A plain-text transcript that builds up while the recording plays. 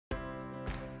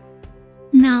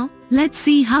Now, let's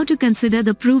see how to consider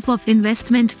the proof of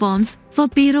investment forms for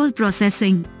payroll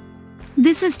processing.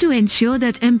 This is to ensure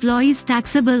that employees'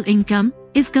 taxable income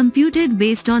is computed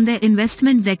based on their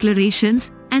investment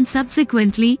declarations and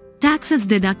subsequently, tax is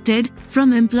deducted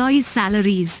from employees'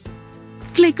 salaries.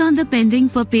 Click on the Pending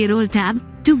for Payroll tab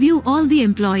to view all the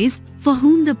employees for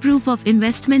whom the proof of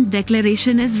investment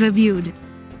declaration is reviewed.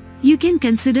 You can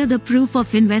consider the proof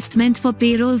of investment for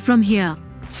payroll from here.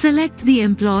 Select the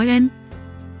employee and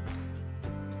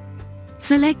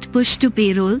select Push to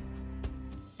Payroll.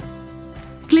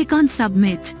 Click on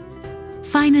Submit.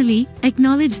 Finally,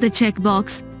 acknowledge the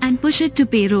checkbox and push it to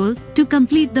Payroll to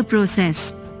complete the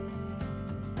process.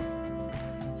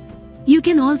 You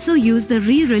can also use the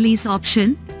Re-Release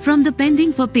option from the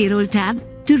Pending for Payroll tab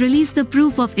to release the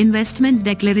proof of investment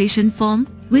declaration form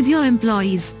with your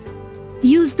employees.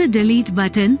 Use the Delete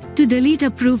button to delete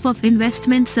a proof of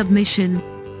investment submission.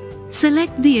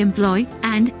 Select the employee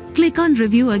and click on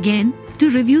Review again to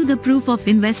review the proof of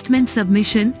investment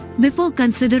submission before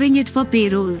considering it for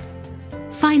payroll.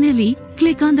 Finally,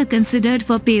 click on the Considered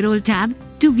for Payroll tab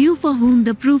to view for whom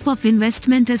the proof of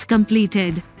investment is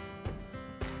completed.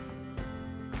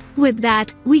 With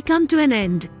that, we come to an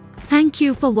end. Thank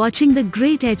you for watching the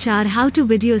greytHR How to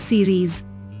video series.